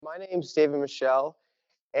My name's David Michelle,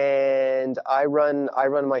 and I run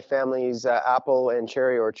my family's apple and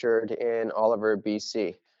cherry orchard in Oliver,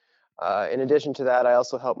 BC. In addition to that, I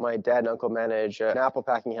also help my dad and uncle manage an apple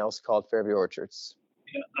packing house called Fairview Orchards.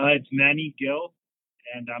 It's Manny Gill,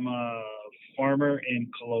 and I'm a farmer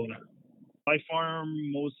in Kelowna. I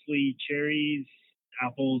farm mostly cherries,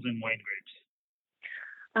 apples, and wine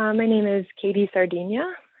grapes. My name is Katie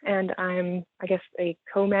Sardinia, and I'm, a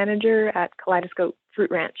co-manager at Kaleidoscope Fruit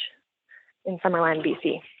Ranch in Summerland,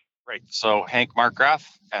 BC. Right. So Hank Markgraf,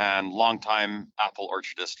 and longtime apple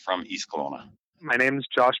orchardist from East Kelowna. My name is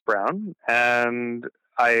Josh Brown, and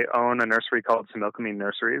I own a nursery called Similkameen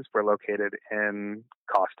Nurseries. We're located in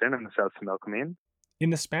Coston in the South Similkameen. In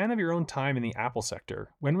the span of your own time in the apple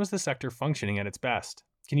sector, when was the sector functioning at its best?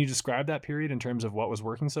 Can you describe that period in terms of what was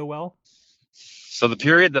working so well? So the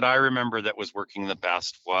period that I remember that was working the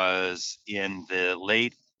best was in the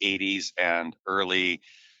late 80s and early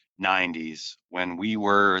 90s, when we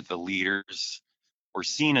were the leaders, or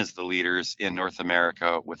seen as the leaders in North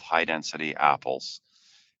America with high density apples.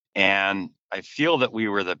 And I feel that we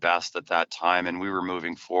were the best at that time, and we were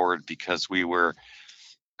moving forward because we were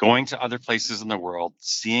going to other places in the world,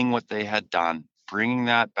 seeing what they had done, bringing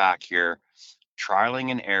that back here, trialing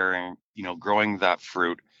and erroring, growing that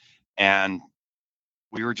fruit. And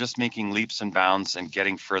we were just making leaps and bounds and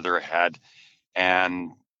getting further ahead.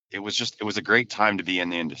 And it was a great time to be in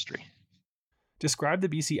the industry. Describe the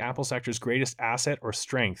BC apple sector's greatest asset or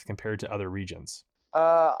strength compared to other regions.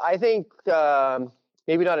 I think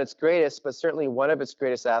maybe not its greatest, but certainly one of its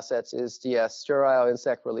greatest assets is the sterile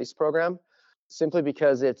insect release program. Simply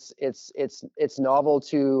because it's novel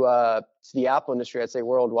to the apple industry, I'd say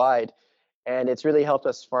worldwide, and it's really helped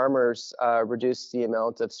us farmers reduce the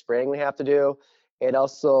amount of spraying we have to do. It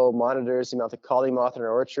also monitors the amount of collie moth in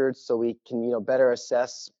our orchards, so we can better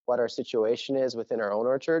assess what our situation is within our own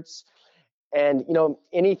orchards. And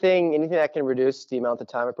anything that can reduce the amount of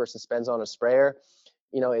time a person spends on a sprayer,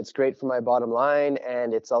 it's great for my bottom line,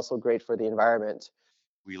 and it's also great for the environment.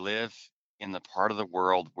 We live in the part of the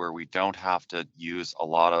world where we don't have to use a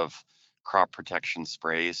lot of crop protection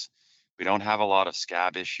sprays. We don't have a lot of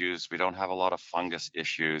scab issues. We don't have a lot of fungus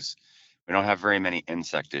issues. We don't have very many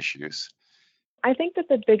insect issues. I think that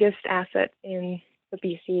the biggest asset in the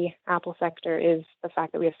BC apple sector is the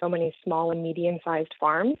fact that we have so many small and medium-sized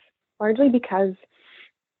farms, largely because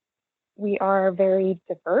we are very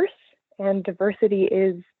diverse, and diversity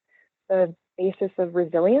is the basis of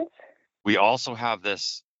resilience. We also have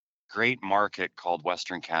this great market called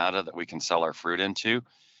Western Canada that we can sell our fruit into,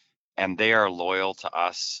 and they are loyal to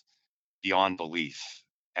us beyond belief.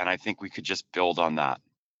 And I think we could just build on that.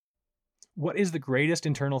 What is the greatest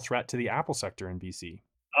internal threat to the apple sector in BC?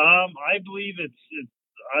 I believe it's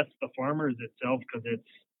us, the farmers itself, because it's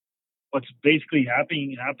what's basically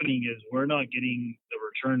happening is we're not getting the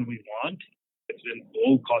return we want. It's been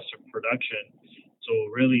low cost of production. So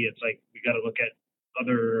really, it's like we got to look at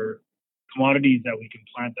other commodities that we can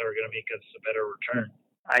plant that are going to make us a better return.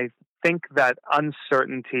 I think that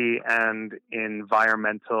uncertainty and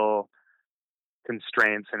environmental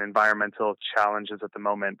constraints and environmental challenges at the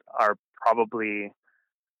moment are probably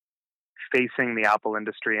facing the apple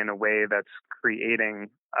industry in a way that's creating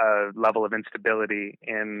a level of instability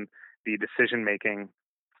in the decision making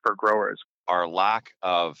for growers. Our lack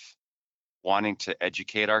of wanting to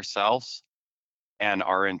educate ourselves and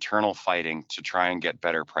our internal fighting to try and get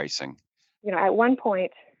better pricing. At one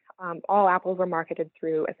point, all apples were marketed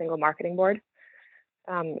through a single marketing board,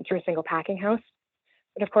 through a single packing house.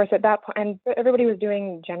 But of course, at that point, and everybody was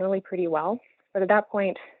doing generally pretty well. But at that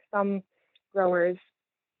point, some growers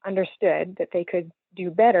understood that they could do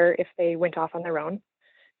better if they went off on their own.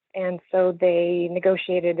 And so they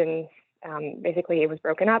negotiated, and basically it was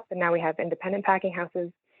broken up, and now we have independent packing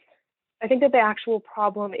houses. I think that the actual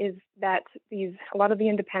problem is that a lot of the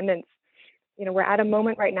independents, we're at a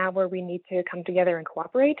moment right now where we need to come together and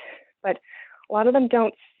cooperate, but a lot of them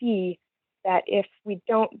don't see that if we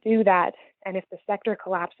don't do that, and if the sector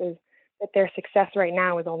collapses, that their success right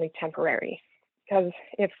now is only temporary. Because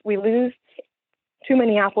if we lose too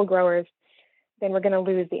many apple growers, then we're going to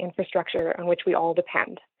lose the infrastructure on which we all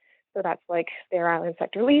depend. So that's like sterile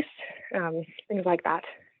insect release, things like that.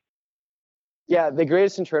 Yeah, the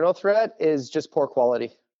greatest internal threat is just poor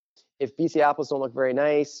quality. If BC apples don't look very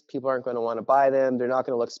nice, people aren't going to want to buy them. They're not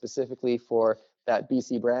going to look specifically for that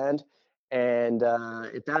BC brand. And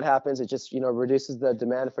if that happens, it just reduces the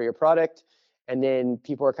demand for your product. And then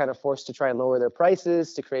people are kind of forced to try and lower their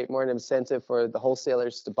prices to create more an incentive for the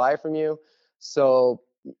wholesalers to buy from you. So,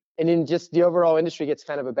 and then just the overall industry gets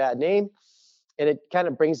kind of a bad name, and it kind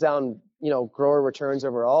of brings down, grower returns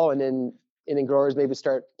overall. And then then growers maybe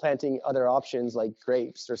start planting other options like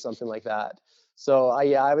grapes or something like that. So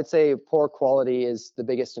I would say poor quality is the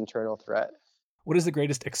biggest internal threat. What is the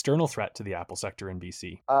greatest external threat to the apple sector in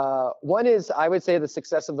BC? One is, I would say, the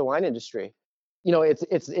success of the wine industry.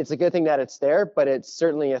 It's a good thing that it's there, but it's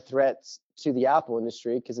certainly a threat to the apple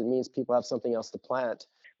industry because it means people have something else to plant.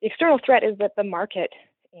 The external threat is that the market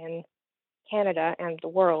in Canada and the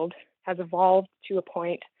world has evolved to a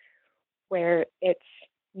point where it's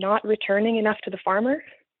not returning enough to the farmer.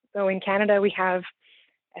 So in Canada, we have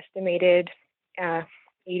estimated 80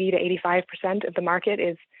 to 85% of the market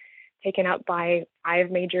is taken up by 5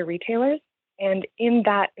 major retailers. And in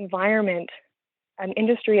that environment, an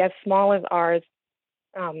industry as small as ours,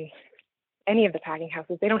 any of the packing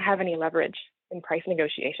houses, they don't have any leverage in price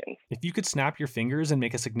negotiations. If you could snap your fingers and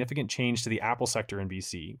make a significant change to the apple sector in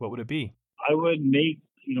BC, what would it be? I would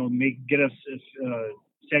get us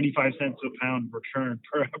 75 cents a pound return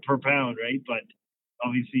per pound, right? But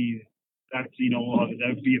obviously that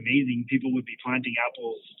would be amazing. People would be planting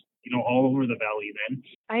apples, all over the valley then.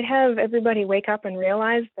 I'd have everybody wake up and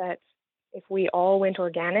realize that if we all went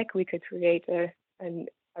organic, we could create a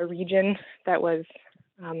region that was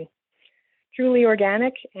truly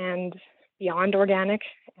organic and beyond organic,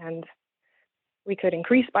 and we could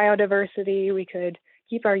increase biodiversity, we could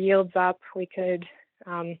keep our yields up, we could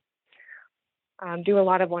do a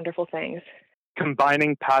lot of wonderful things.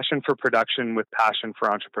 Combining passion for production with passion for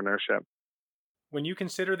entrepreneurship. When you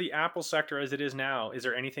consider the apple sector as it is now, is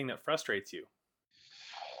there anything that frustrates you?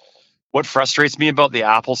 What frustrates me about the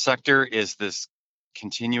apple sector is this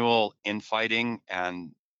continual infighting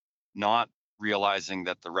and not realizing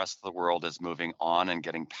that the rest of the world is moving on and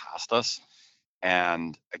getting past us.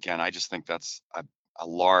 And again, I just think that's a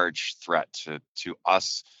large threat to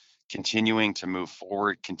us continuing to move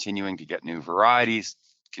forward, continuing to get new varieties,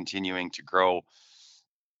 continuing to grow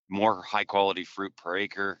more high quality fruit per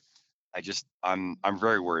acre. I'm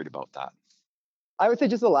very worried about that. I would say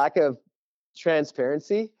just a lack of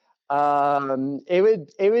transparency. It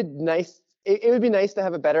would be nice to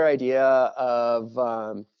have a better idea of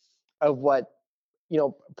what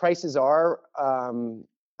prices are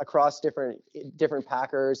across different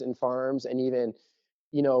packers and farms, and even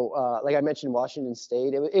like I mentioned, Washington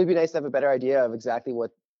State. It would be nice to have a better idea of exactly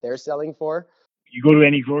what they're selling for. You go to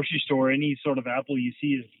any grocery store, any sort of apple you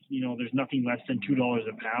see is, there's nothing less than $2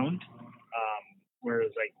 a pound.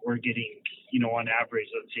 Whereas like we're getting, on average,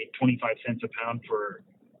 let's say 25 cents a pound for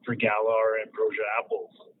Gala or Ambrosia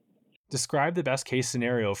apples. Describe the best case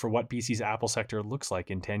scenario for what BC's apple sector looks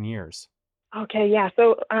like in 10 years. Okay, yeah.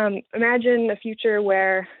 So imagine a future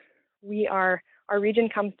where our region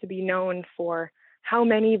comes to be known for how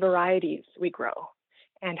many varieties we grow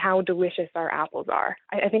and how delicious our apples are.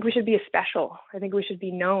 I think we should be special. I think we should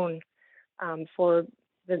be known for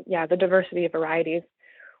the diversity of varieties.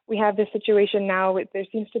 We have this situation now. There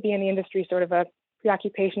seems to be in the industry sort of a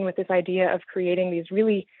preoccupation with this idea of creating these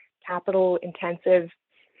really capital-intensive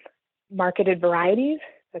marketed varieties.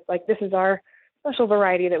 It's like, this is our special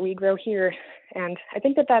variety that we grow here. And I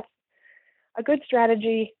think that that's a good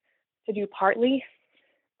strategy to do partly,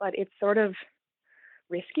 but it's sort of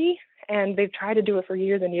risky. And they've tried to do it for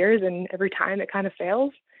years and years, and every time it kind of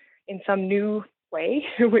fails in some new way,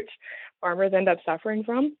 which farmers end up suffering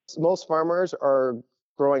from. Most farmers are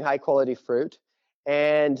growing high quality fruit.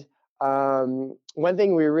 And one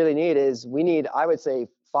thing we really need is I would say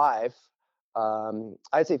 5.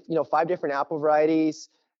 I'd say 5 different apple varieties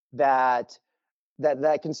that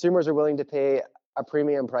consumers are willing to pay a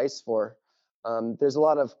premium price for. There's a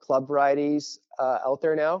lot of club varieties out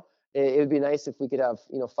there now. It would be nice if we could have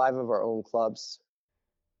 5 of our own clubs.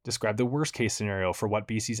 Describe the worst case scenario for what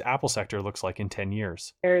BC's apple sector looks like in 10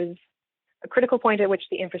 years. There's a critical point at which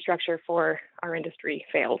the infrastructure for our industry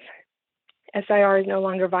fails. SIR is no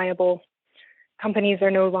longer viable. Companies are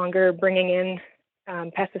no longer bringing in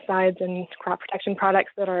pesticides and crop protection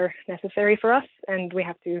products that are necessary for us, and we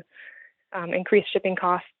have to increase shipping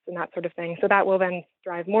costs and that sort of thing. So that will then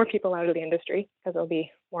drive more people out of the industry because it'll be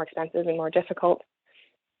more expensive and more difficult.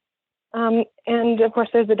 And of course,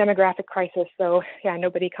 there's the demographic crisis. So yeah,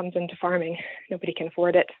 nobody comes into farming. Nobody can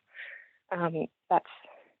afford it.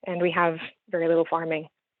 And we have very little farming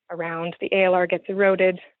around. The ALR gets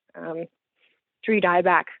eroded. Tree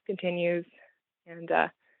dieback continues. And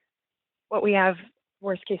what we have,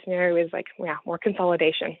 worst case scenario, is more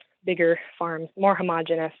consolidation, bigger farms, more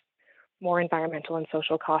homogenous, more environmental and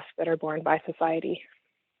social costs that are borne by society.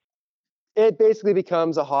 It basically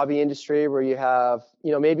becomes a hobby industry where you have,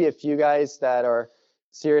 maybe a few guys that are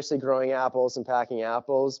seriously growing apples and packing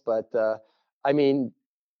apples. But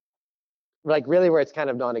like really where it's kind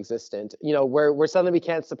of non-existent. Where suddenly we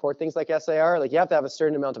can't support things like SIR. Like you have to have a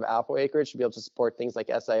certain amount of apple acreage to be able to support things like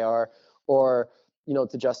SIR, or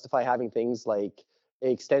to justify having things like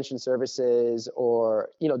extension services, or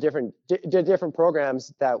different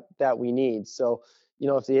programs that we need. So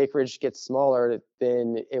if the acreage gets smaller,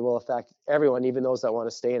 then it will affect everyone, even those that want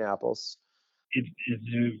to stay in apples.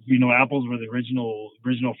 Apples were the original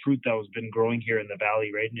fruit that was been growing here in the valley,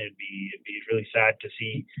 right? And it'd be really sad to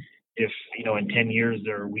see if in 10 years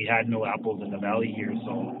we had no apples in the valley here.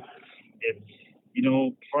 So it's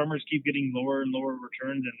farmers keep getting lower and lower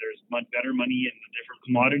returns, and there's much better money in the different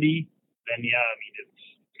commodity. Then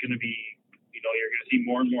it's going to be you're going to see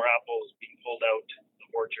more and more apples being pulled out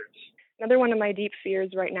of orchards. Another one of my deep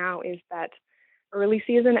fears right now is that early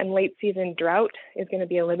season and late season drought is going to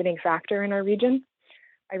be a limiting factor in our region.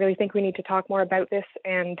 I really think we need to talk more about this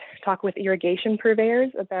and talk with irrigation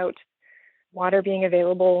purveyors about water being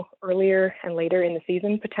available earlier and later in the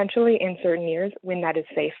season, potentially in certain years when that is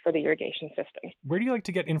safe for the irrigation system. Where do you like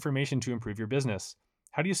to get information to improve your business?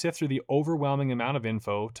 How do you sift through the overwhelming amount of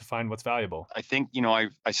info to find what's valuable? I think,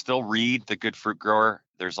 I still read The Good Fruit Grower.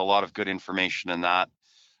 There's a lot of good information in that.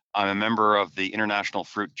 I'm a member of the International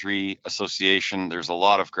Fruit Tree Association. There's a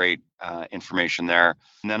lot of great information there.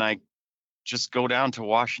 And then I just go down to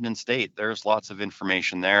Washington State. There's lots of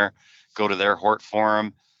information there. Go to their Hort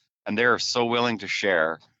Forum, and they're so willing to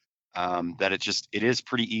share that it is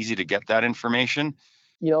pretty easy to get that information.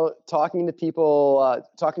 Talking to people,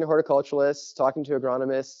 talking to horticulturalists, talking to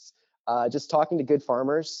agronomists, just talking to good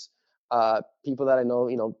farmers, people that I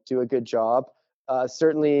know, do a good job.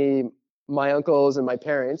 Certainly my uncles and my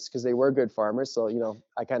parents, because they were good farmers. So,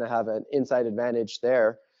 I kind of have an inside advantage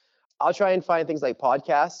there. I'll try and find things like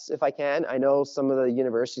podcasts if I can. I know some of the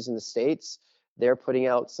universities in the States, they're putting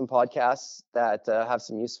out some podcasts that have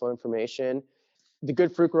some useful information. The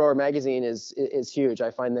Good Fruit Grower magazine is huge.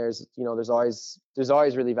 I find there's always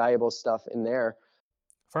really valuable stuff in there.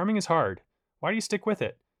 Farming is hard. Why do you stick with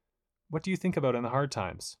it? What do you think about in the hard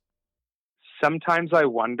times? Sometimes I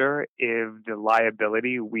wonder if the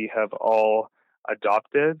liability we have all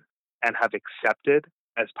adopted and have accepted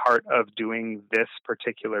as part of doing this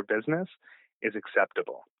particular business is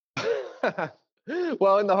acceptable.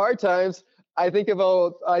 Well, in the hard times, I think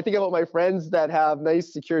about my friends that have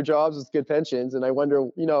nice, secure jobs with good pensions, and I wonder,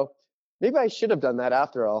 maybe I should have done that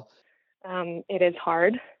after all. It is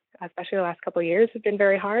hard, especially the last couple of years have been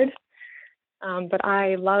very hard. But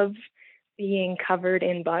I love being covered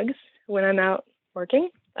in bugs when I'm out working.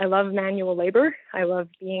 I love manual labor. I love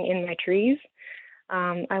being in my trees.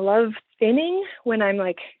 I love thinning when I'm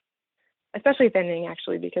especially thinning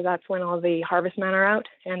actually, because that's when all the harvest men are out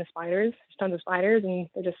and the spiders, there's tons of spiders, and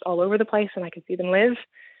they're just all over the place and I can see them live.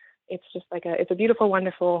 It's just it's a beautiful,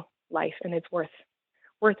 wonderful life, and it's worth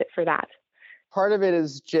it for that. Part of it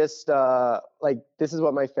is just this is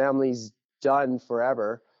what my family's done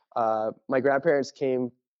forever. My grandparents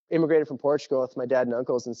immigrated from Portugal with my dad and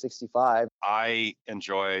uncles in '65. I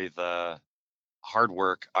enjoy the hard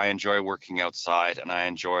work. I enjoy working outside, and I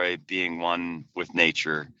enjoy being one with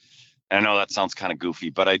nature. And I know that sounds kind of goofy,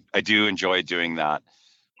 but I do enjoy doing that.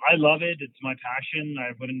 I love it. It's my passion.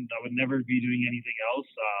 I would never be doing anything else.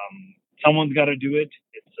 Someone's got to do it.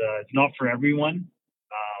 It's not for everyone.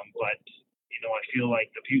 But I feel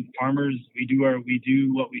like the farmers, we do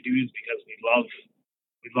what we do is because we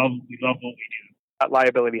love what we do. That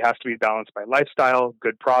liability has to be balanced by lifestyle,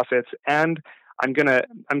 good profits, and I'm gonna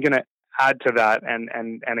add to that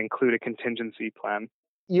and include a contingency plan.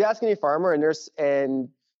 You ask any farmer, and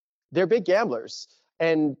they're big gamblers,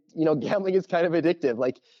 and gambling is kind of addictive.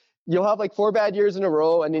 Like you'll have 4 bad years in a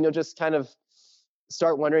row, and then you'll just kind of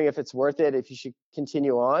start wondering if it's worth it, if you should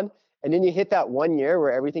continue on. And then you hit that 1 year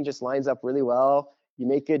where everything just lines up really well. You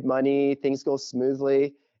make good money, things go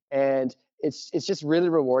smoothly, and it's just really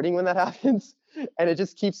rewarding when that happens. And it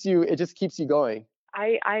just keeps you going.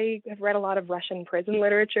 I have read a lot of Russian prison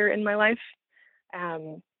literature in my life.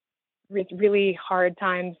 It's really hard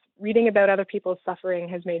times. Reading about other people's suffering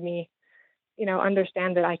has made me,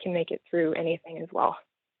 understand that I can make it through anything as well.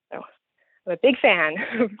 So I'm a big fan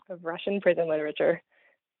of Russian prison literature.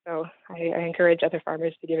 So I encourage other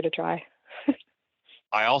farmers to give it a try.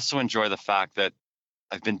 I also enjoy the fact that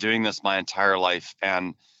I've been doing this my entire life.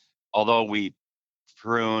 And although we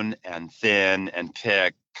prune and thin and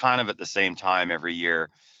pick kind of at the same time every year,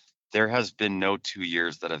 there has been no 2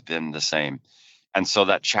 years that have been the same. And so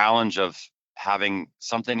that challenge of having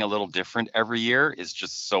something a little different every year is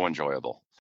just so enjoyable.